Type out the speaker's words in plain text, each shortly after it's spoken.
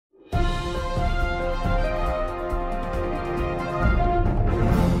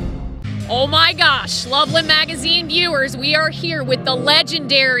Oh my gosh, Loveland Magazine viewers, we are here with the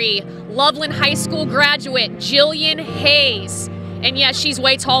legendary Loveland High School graduate, Jillian Hayes. And yes, she's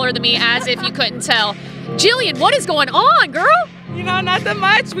way taller than me, as if you couldn't tell. Jillian, what is going on, girl? You know, nothing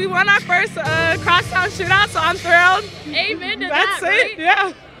much. We won our first crosstown shootout, so I'm thrilled. Amen to That's that, right? it,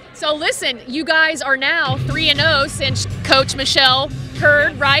 yeah. So listen, you guys are now 3-0 since Coach Michelle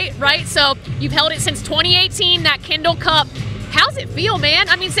heard, right? So you've held it since 2018, that Kindle Cup. How's it feel, man?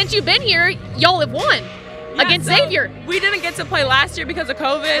 I mean, since you've been here, y'all have won against Xavier. We didn't get to play last year because of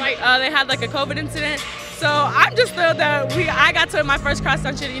COVID. Right. They had like a COVID incident. So I'm just thrilled that I got to my first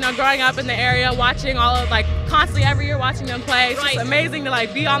crosstown shootout, you know, growing up in the area, watching all of, like, constantly every year watching them play. It's just amazing to,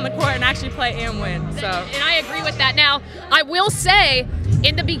 like, be on the court and actually play and win, so. And I agree with that. Now, I will say,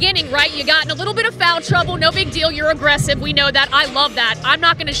 in the beginning, right, you got in a little bit of foul trouble, no big deal, you're aggressive, we know that, I love that. I'm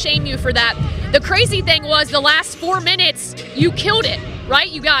not gonna shame you for that. The crazy thing was the last 4 minutes, you killed it, right?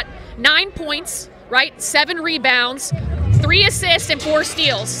 You got 9 points, right, 7 rebounds, 3 assists, and 4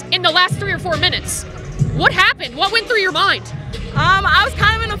 steals in the last 3 or 4 minutes. What happened? What went through your mind? I was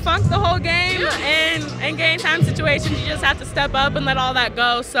kind of in a funk the whole game, and in game time situations, you just have to step up and let all that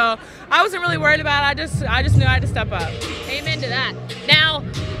go. So I wasn't really worried about it. I just knew I had to step up. Amen to that. Now,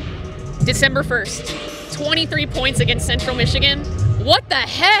 December 1st, 23 points against Central Michigan. What the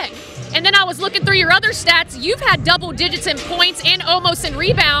heck? And then I was looking through your other stats. You've had double digits in points and almost in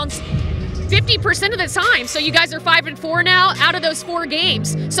rebounds 50% of the time. So you guys are 5-4 now out of those 4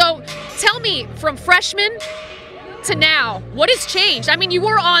 games. So tell me, from freshman to now, what has changed? I mean, you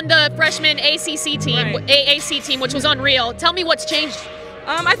were on the freshman ACC team, AAC team, which was unreal. Tell me what's changed.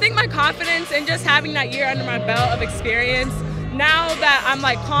 I think my confidence and just having that year under my belt of experience, now that I'm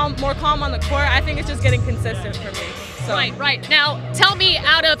like more calm on the court, I think it's just getting consistent for me. So. Right. Now, tell me,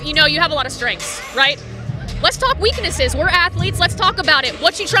 out of, you know, you have a lot of strengths, right? Let's talk weaknesses. We're athletes. Let's talk about it.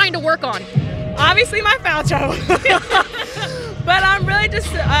 What you trying to work on? Obviously, my foul trouble. But I'm really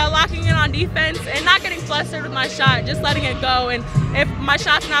just locking in on defense and not getting flustered with my shot, just letting it go. And if my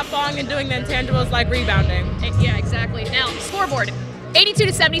shot's not falling, and doing the intangibles like rebounding. Yeah, exactly. Now, scoreboard,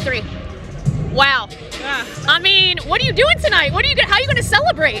 82-73. Wow. Yeah. I mean, what are you doing tonight? How are you going to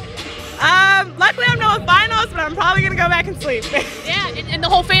celebrate? Luckily I'm not with finals, but I'm probably going to go back and sleep. Yeah, and the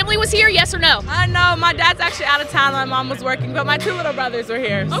whole family was here, yes or no? No, my dad's actually out of town, my mom was working, but my 2 little brothers were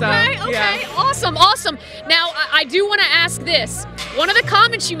here. Okay, yeah. Awesome. Now, I do want to ask this. One of the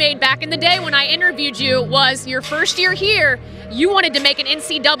comments you made back in the day when I interviewed you was your first year here, you wanted to make an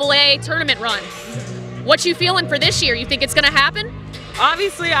NCAA tournament run. What you feeling for this year? You think it's going to happen?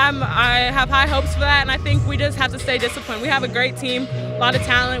 Obviously, I have high hopes for that, and I think we just have to stay disciplined. We have a great team, a lot of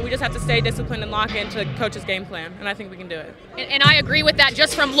talent. We just have to stay disciplined and lock into Coach's game plan, and I think we can do it. And I agree with that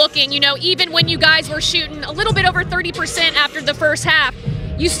just from looking. You know, even when you guys were shooting a little bit over 30% after the first half,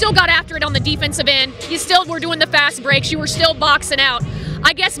 you still got after it on the defensive end. You still were doing the fast breaks. You were still boxing out.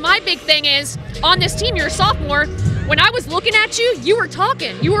 I guess my big thing is, on this team, you're a sophomore. When I was looking at you, you were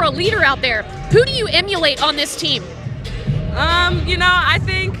talking. You were a leader out there. Who do you emulate on this team? You know, I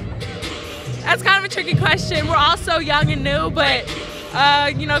think that's kind of a tricky question. We're all so young and new, but,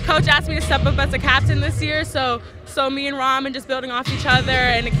 you know, Coach asked me to step up as a captain this year, so me and Ram and just building off each other,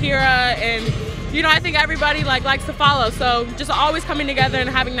 and Akira, and, you know, I think everybody, likes to follow, so just always coming together and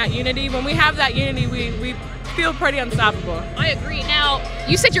having that unity. When we have that unity, we feel pretty unstoppable. I agree. Now,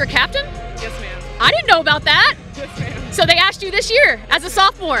 you said you're a captain? Yes, ma'am. I didn't know about that. Yes, ma'am. So they asked you this year as a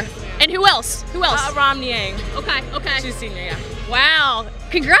sophomore. And who else? Ram Niang. Okay. She's senior, yeah. Wow.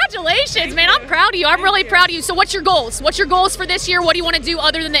 Congratulations, man. I'm proud of you. I'm really proud of you. So what's your goals? What's your goals for this year? What do you want to do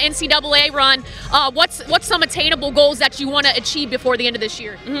other than the NCAA run? What's some attainable goals that you want to achieve before the end of this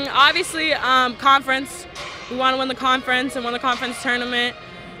year? Obviously, conference. We want to win the conference and win the conference tournament.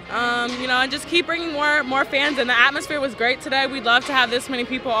 You know, and just keep bringing more fans. And the atmosphere was great today. We'd love to have this many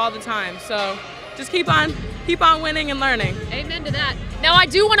people all the time. So just keep on winning and learning. Amen to that. Now, I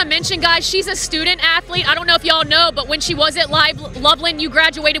do want to mention, guys, she's a student athlete. I don't know if y'all know, but when she was at Loveland, you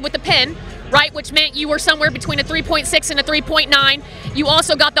graduated with a pin, right, which meant you were somewhere between a 3.6 and a 3.9. You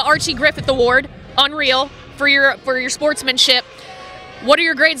also got the Archie Griffith Award, unreal, for your sportsmanship. What are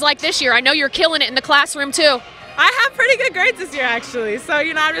your grades like this year? I know you're killing it in the classroom, too. I have pretty good grades this year, actually. So,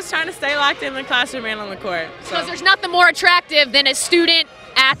 you know, I'm just trying to stay locked in the classroom and on the court. Because there's nothing more attractive than a student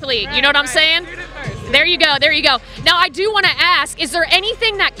athlete. You know what I'm saying? There you go. Now, I do want to ask, is there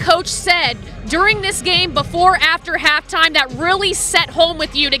anything that Coach said during this game, before, after halftime, that really set home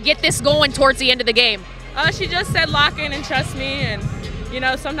with you to get this going towards the end of the game? She just said lock in and trust me, and, you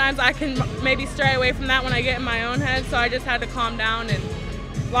know, sometimes I can maybe stray away from that when I get in my own head, so I just had to calm down and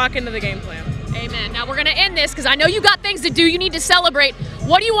lock into the game plan. Amen. Now we're going to end this because I know you got things to do. You need to celebrate.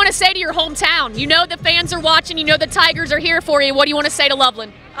 What do you want to say to your hometown? You know the fans are watching. You know the Tigers are here for you. What do you want to say to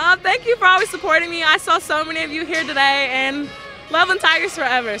Loveland? Thank you for always supporting me. I saw so many of you here today, and Loveland Tigers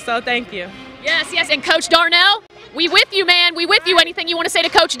forever, so thank you. Yes, yes. And Coach Darnell, we with you, man. We with you. Anything you want to say to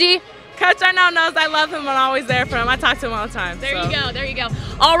Coach D? Coach Darnell knows I love him. I'm always there for him. I talk to him all the time. There you go. There you go.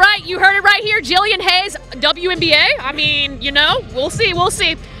 All right, you heard it right here. Jillian Hayes, WNBA. I mean, you know, we'll see. We'll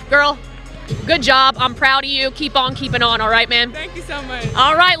see. Girl, good job. I'm proud of you. Keep on keeping on. All right, man? Thank you so much.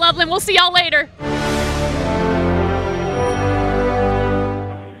 All right, Loveland. We'll see y'all later.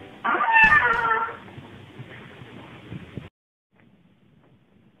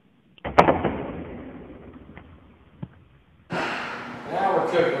 Now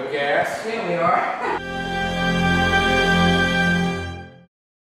we're cooking with gas. Yeah, we are.